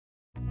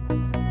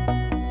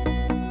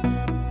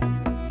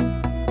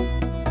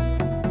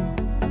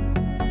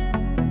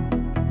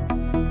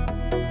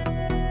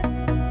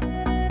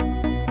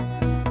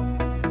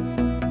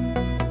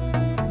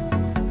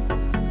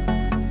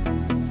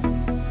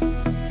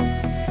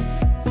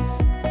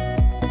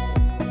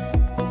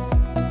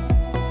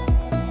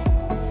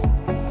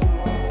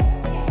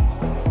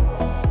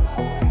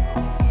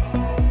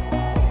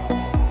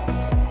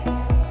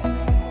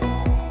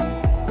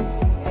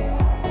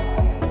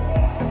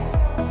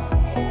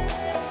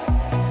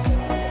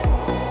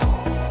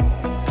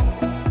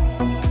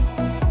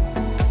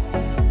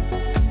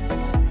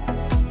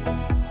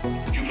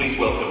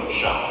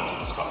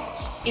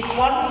It's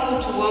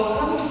wonderful to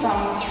welcome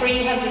some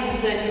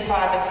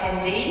 335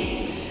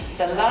 attendees,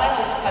 the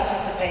largest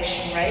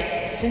participation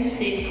rate since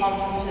these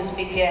conferences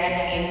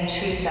began in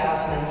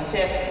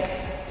 2007.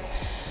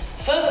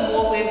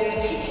 Furthermore, we're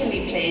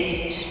particularly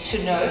pleased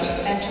to note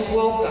and to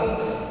welcome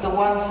the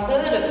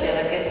 1/3 of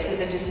delegates with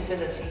a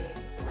disability.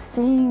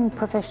 Seeing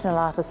professional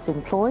artists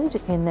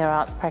employed in their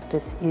arts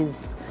practice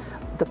is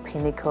the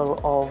pinnacle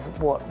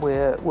of what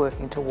we're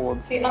working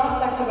towards. The Arts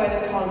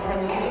Activated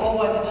Conference is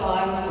always a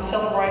time for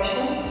celebration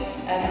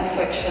and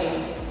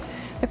reflection.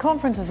 The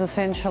conference is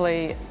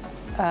essentially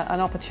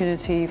an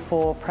opportunity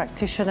for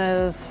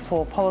practitioners,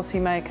 for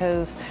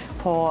policymakers,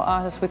 for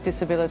artists with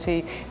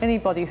disability,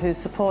 anybody who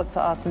supports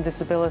arts and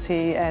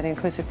disability and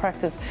inclusive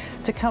practice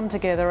to come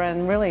together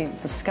and really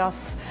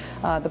discuss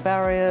the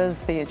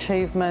barriers, the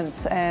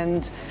achievements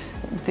and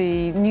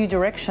the new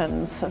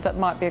directions that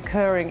might be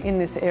occurring in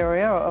this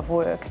area of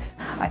work.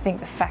 I think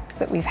the fact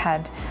that we've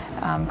had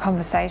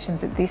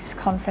conversations at this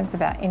conference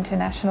about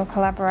international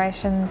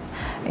collaborations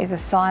is a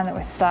sign that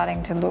we're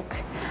starting to look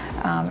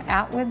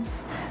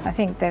outwards. I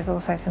think there's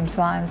also some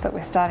signs that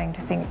we're starting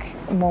to think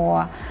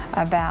more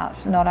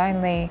about not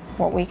only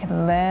what we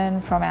can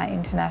learn from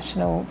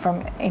international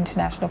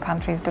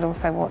countries, but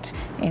also what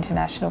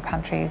international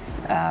countries,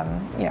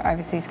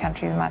 overseas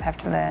countries might have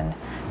to learn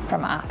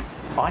from us.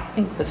 I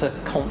think that a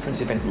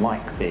conference event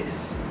like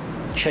this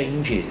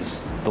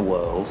changes the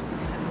world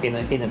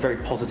in a very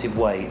positive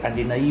way and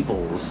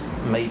enables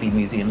maybe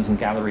museums and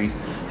galleries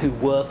who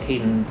work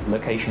in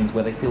locations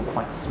where they feel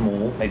quite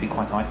small, maybe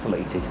quite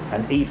isolated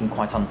and even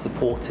quite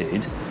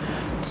unsupported,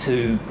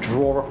 to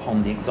draw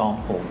upon the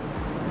example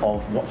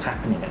of what's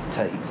happening at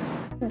Tate.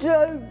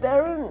 Jo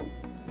Barron,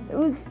 it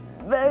was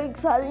very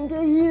exciting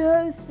to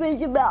hear her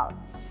speak about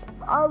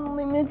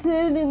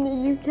Unlimited in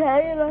the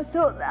UK, and I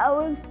thought that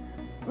was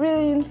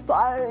really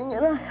inspiring,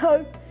 and I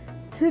hope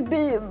to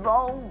be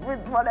involved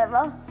with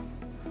whatever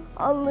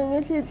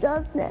Unlimited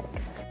does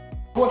next.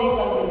 What is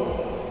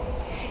Unlimited?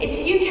 It's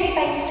a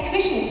UK-based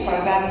commissions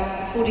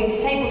programme supporting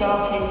disabled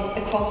artists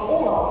across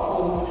all art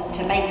forms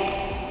to make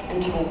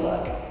and tour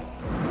work.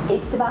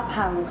 It's about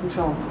power and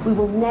control. We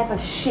will never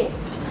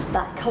shift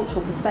that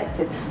cultural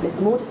perspective unless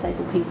more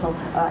disabled people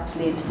are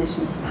actually in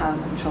positions of power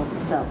and control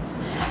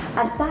themselves.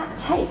 And that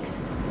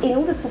takes, in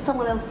order for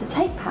someone else to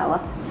take power,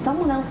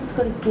 someone else has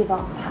got to give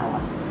up power.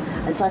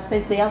 And so I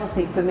suppose the other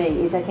thing for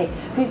me is, okay,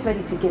 who's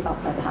ready to give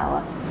up their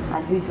power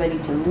and who's ready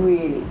to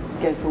really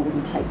go forward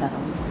and take that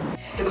on?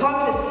 The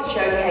conference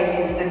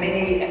showcases the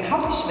many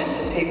accomplishments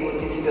of people with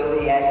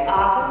disability as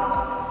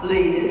artists,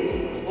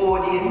 leaders,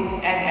 audience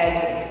and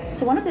advocates.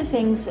 So one of the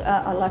things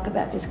I like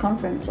about this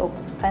conference,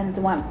 and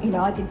the one,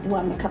 I did the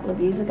one a couple of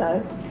years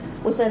ago,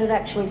 was that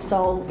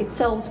it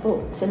sells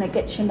books and it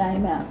gets your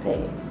name out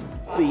there.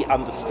 The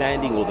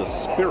understanding or the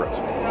spirit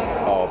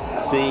of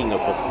seeing a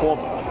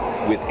performer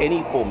with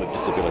any form of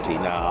disability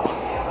now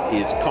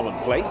is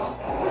commonplace,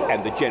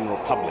 and the general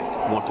public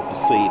want to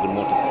perceive and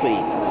want to see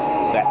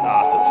that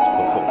artist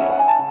perform.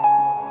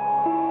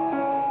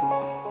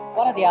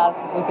 One of the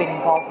artists that we've been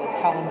involved with,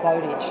 Carmen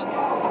Bowditch,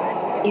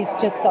 is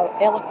just so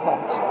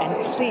eloquent and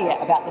clear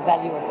about the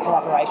value of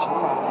collaboration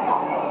for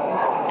artists.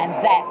 And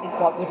that is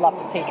what we'd love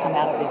to see come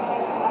out of this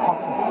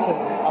conference too,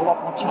 a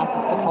lot more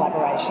chances for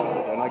collaboration.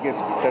 And I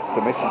guess that's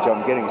the message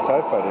I'm getting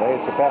so far today.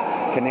 It's about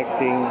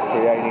connecting,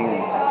 creating,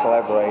 and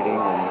collaborating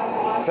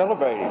and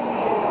celebrating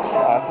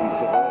arts and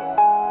disability.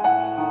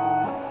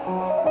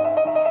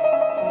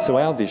 So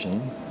our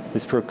vision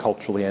is for a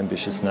culturally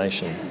ambitious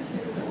nation,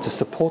 to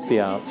support the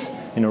arts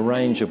in a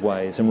range of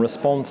ways and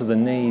respond to the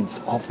needs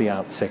of the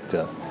arts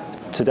sector.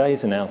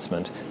 Today's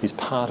announcement is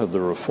part of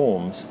the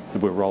reforms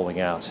that we're rolling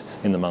out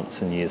in the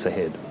months and years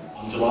ahead.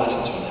 I'm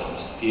delighted to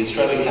announce the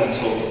Australia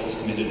Council has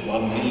committed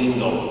 $1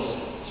 million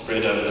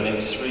spread over the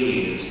next 3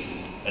 years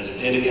as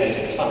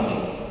dedicated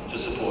funding to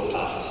support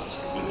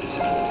artists with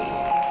disability.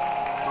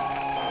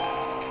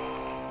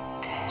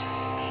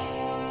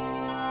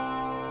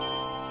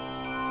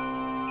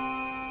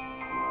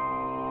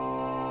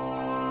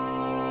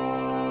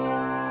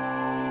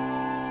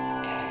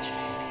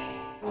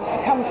 To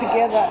come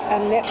together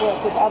and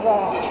network with other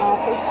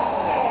artists,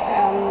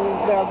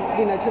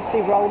 to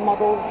see role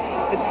models,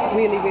 it's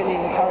really, really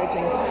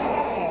encouraging.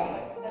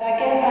 But I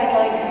guess I'd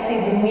like to see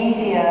the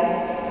media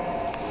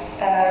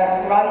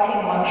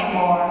writing much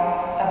more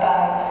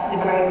about the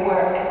great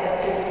work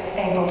that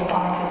disabled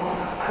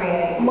artists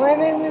create. My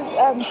name is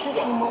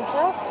Tiffany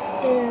Montas,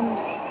 and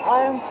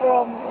I am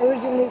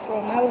originally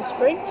from Alice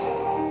Springs.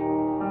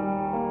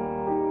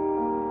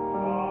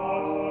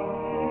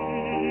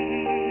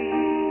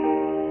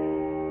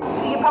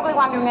 You're probably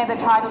wondering where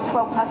the title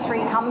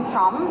 12+3 comes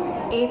from.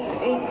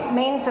 It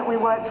means that we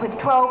worked with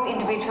 12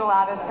 individual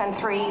artists and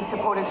 3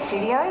 supportive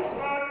studios.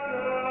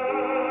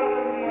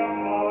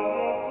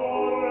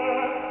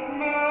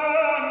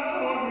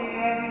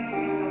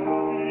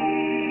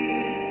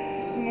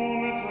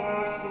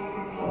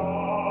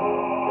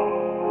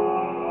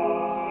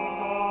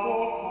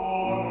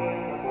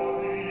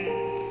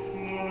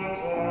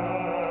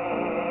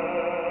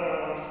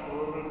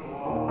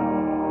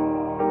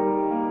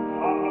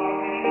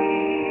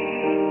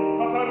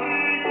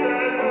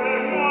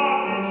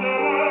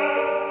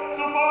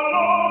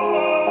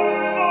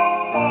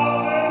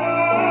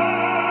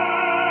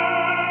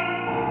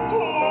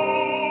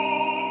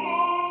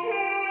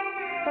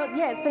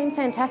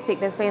 fantastic.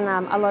 There's been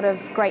a lot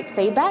of great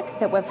feedback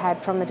that we've had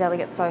from the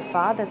delegates so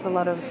far. There's a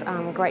lot of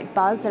great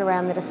buzz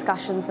around the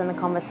discussions and the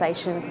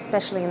conversations,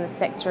 especially in the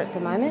sector at the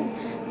moment.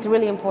 It's a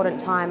really important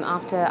time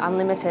after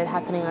Unlimited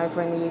happening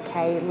over in the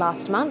UK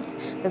last month.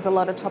 There's a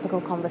lot of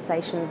topical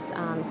conversations,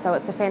 so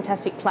it's a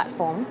fantastic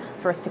platform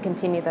for us to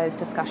continue those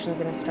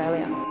discussions in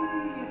Australia.